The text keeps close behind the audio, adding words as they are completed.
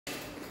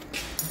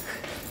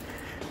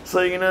So,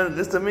 you know,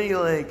 just to me,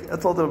 like, I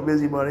talked about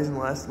busybodies in the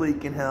last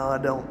week and how I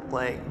don't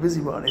like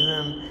busybodies,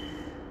 and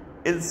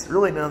it's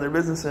really none of their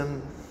business,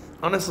 and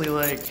honestly,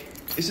 like,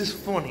 it's just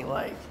funny,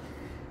 like,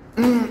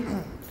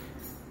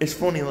 it's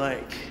funny,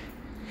 like,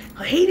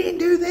 he didn't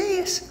do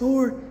this,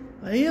 or,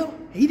 well,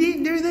 he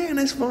didn't do that, and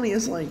it's funny,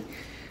 it's like,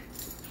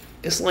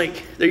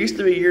 there used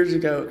to be years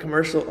ago a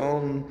commercial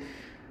on,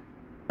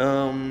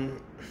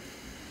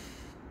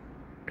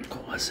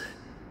 what was it?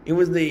 It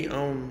was the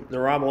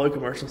Rob Lowe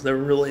commercials. They were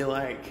really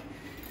like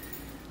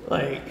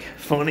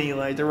funny,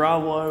 like the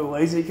Rob Lowe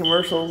lazy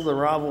commercials, the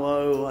Rob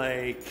Lowe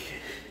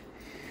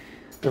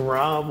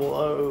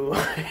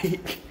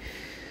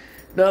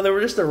no, they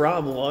were just the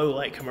Rob Lowe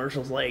like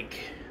commercials, like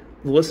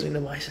the listening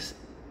devices.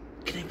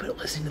 Can they put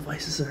listening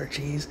devices in our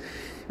cheese?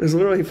 It was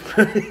literally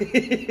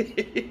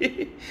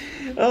funny.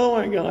 Oh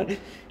my god.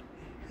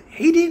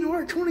 He didn't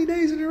work 20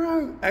 days in a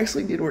row.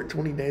 Actually did work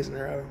 20 days in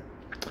a row.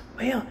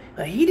 Well,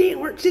 he didn't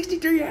work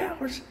 63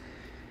 hours.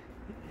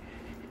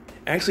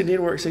 Actually did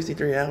work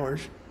 63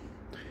 hours.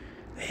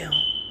 Well,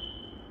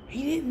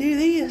 he didn't do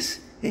this.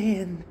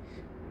 And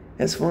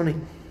that's funny.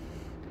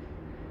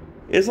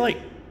 It's like,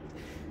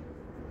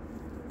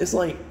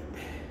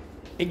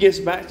 it gets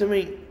back to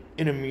me.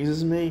 It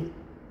amuses me.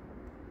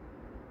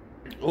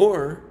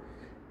 Or,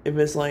 if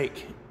it's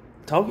like,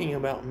 talking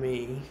about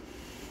me,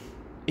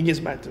 it gets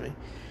back to me.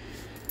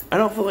 I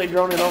don't feel like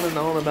droning on and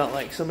on about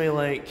like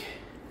somebody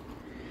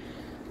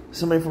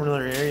from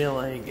another area,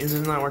 like, this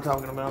is not what we're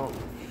talking about.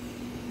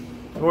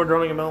 We're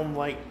droning about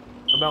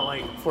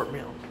Fort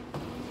Mill.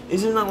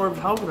 This is not what we're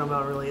talking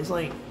about, really. It's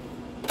like,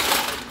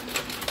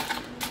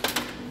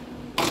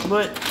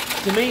 but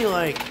to me,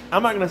 like,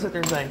 I'm not gonna sit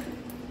there and say,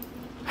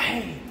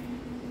 hey,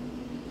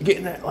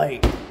 getting that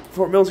like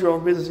Fort Mill's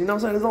growing business. You know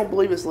what I'm saying? I don't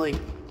believe it's like,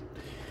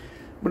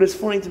 but it's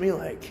funny to me,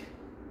 like,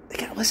 they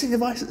got listening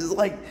devices. It's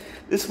like,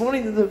 it's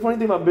funny. The funny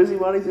thing about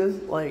busybodies is,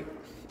 like,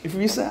 if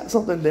you sat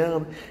something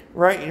down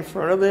right in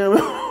front of them,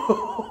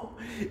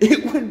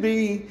 it would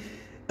be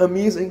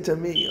amusing to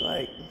me.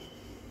 Like,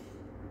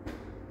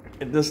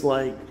 it just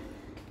like,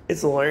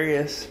 it's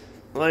hilarious.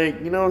 Like,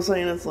 you know what I'm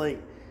saying? It's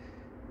like,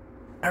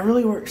 I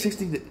really worked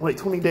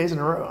 20 days in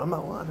a row. I'm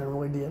not lying, I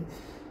really did.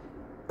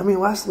 I mean,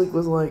 last week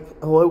was like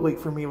a low week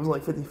for me. It was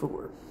like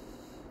 54,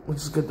 which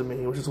is good to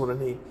me, which is what I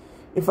need.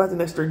 In fact, the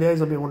next 3 days,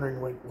 I'll be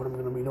wondering like what I'm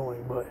going to be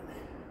doing, but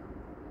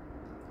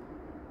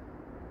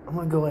I'm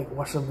going to go like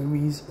watch some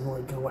movies and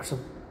like go watch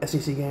some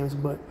SEC games.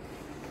 But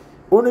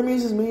what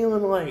amuses me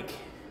when like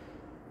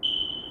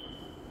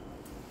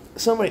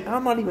somebody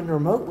I'm not even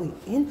remotely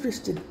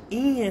interested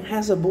in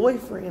has a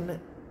boyfriend that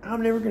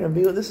I'm never going to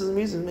be with, this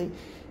amuses me,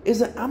 is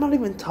that I'm not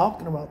even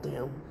talking about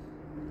them.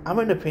 I'm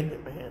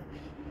independent, man.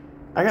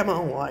 I got my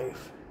own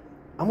life.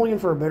 I'm looking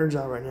for a better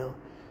job right now.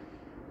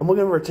 I'm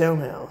looking for a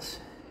townhouse.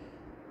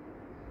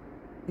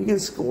 You can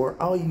score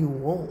all you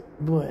want,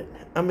 but,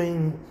 I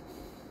mean,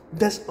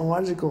 that's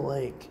illogical,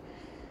 like,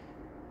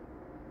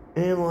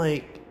 and,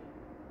 like,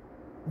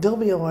 they'll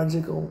be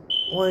illogical,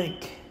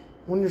 like,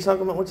 when you're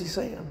talking about what you're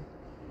saying.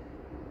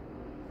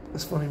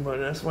 That's funny, but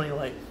that's funny,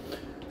 like,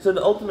 so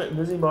the ultimate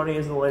busybody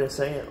is the way to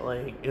say it,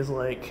 like, is,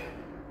 like,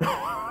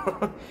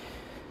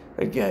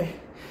 okay,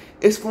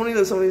 it's funny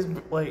that some of these,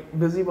 like,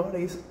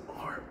 busybodies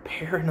are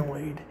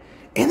paranoid,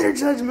 and they're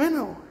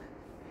judgmental.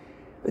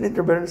 They think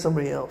they're better than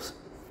somebody else.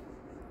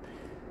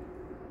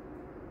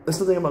 That's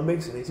the thing about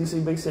big cities. You see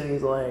big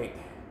cities like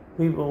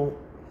people,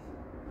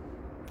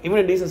 even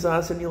a decent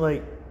sized city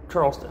like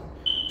Charleston.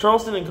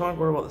 Charleston and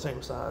Concord are about the same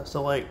size.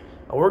 So like,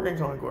 I work in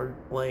Concord,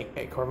 like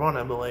at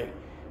Carvana, but like,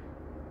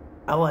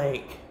 I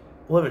like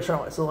live in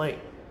Charlotte. So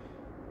like,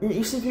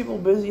 you see people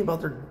busy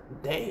about their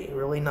day,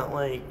 really not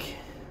like,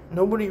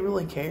 nobody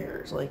really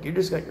cares. Like, you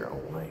just got your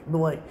own way. But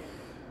like,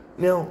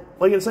 you know,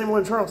 like in the same way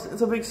in Charleston,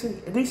 it's a big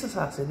city, a decent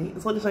sized city.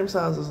 It's like the same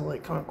size as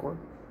like Concord.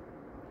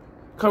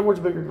 Concord's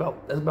bigger,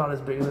 about as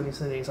big as any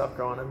city in South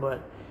Carolina,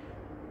 but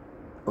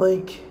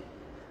like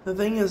the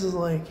thing is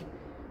like,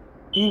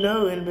 you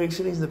know, in big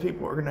cities the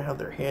people are gonna have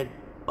their head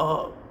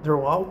up. They're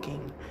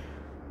walking.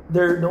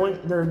 They're doing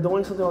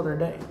something all their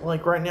day.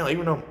 Like right now,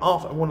 even though I'm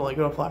off, I want to like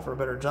go apply for a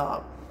better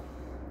job.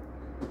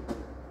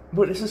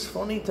 But it's just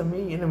funny to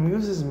me and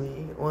amuses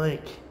me.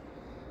 Like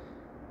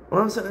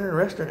when I'm sitting in a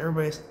restaurant,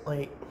 everybody's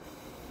like,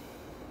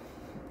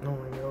 "Oh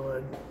my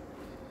god."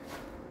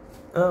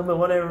 But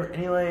whatever.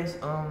 Anyways,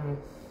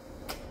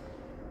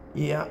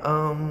 yeah,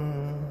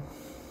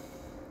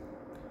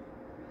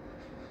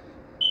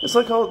 it's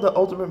like called the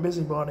ultimate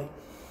busybody.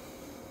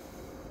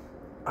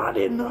 I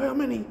didn't know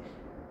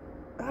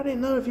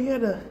if you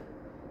had a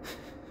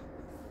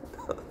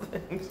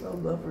thing so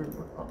buffered.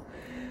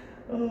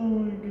 Oh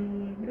my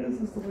god,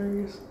 this is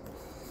hilarious.